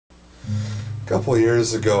couple of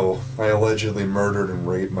years ago, I allegedly murdered and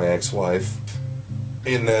raped my ex-wife.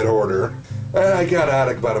 In that order. And I got out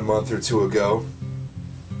about a month or two ago.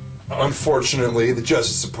 Unfortunately, the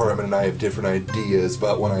Justice Department and I have different ideas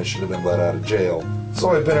about when I should have been let out of jail.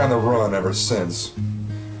 So I've been on the run ever since.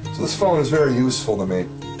 So this phone is very useful to me.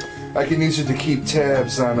 I can use it to keep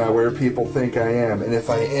tabs on where people think I am, and if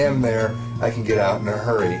I am there, I can get out in a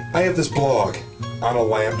hurry. I have this blog on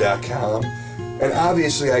alarm.com, and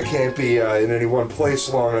obviously I can't be in any one place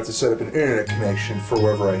long enough to set up an internet connection for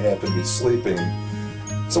wherever I happen to be sleeping.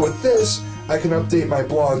 So with this, I can update my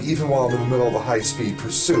blog even while I'm in the middle of a high-speed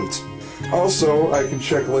pursuit. Also, I can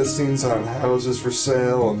check listings on houses for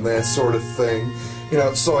sale and that sort of thing, you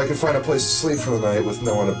know, so I can find a place to sleep for the night with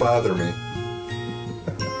no one to bother me.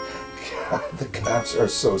 God, the cops are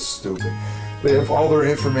so stupid. They have all their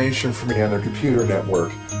information for me on their computer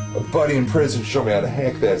network. A buddy in prison showed me how to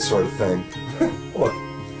hack that sort of thing. Look,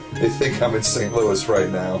 they think I'm in St. Louis right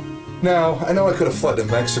now. Now, I know I could have fled to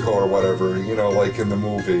Mexico or whatever, you know, like in the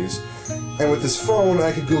movies. And with this phone,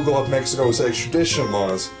 I could Google up Mexico's extradition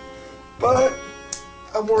laws. But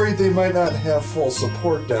I'm worried they might not have full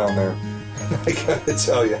support down there. I gotta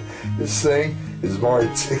tell you, this thing is more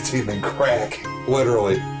addicting than crack.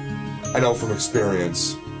 Literally. I know from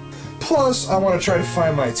experience. Plus, I want to try to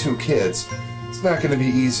find my two kids. It's not going to be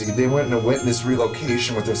easy. They went in a witness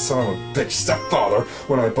relocation with their son of a bitch stepfather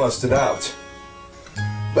when I busted out.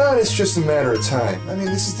 But it's just a matter of time. I mean,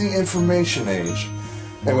 this is the information age.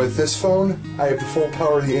 And with this phone, I have the full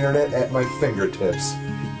power of the internet at my fingertips.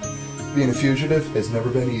 Being a fugitive has never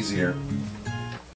been easier.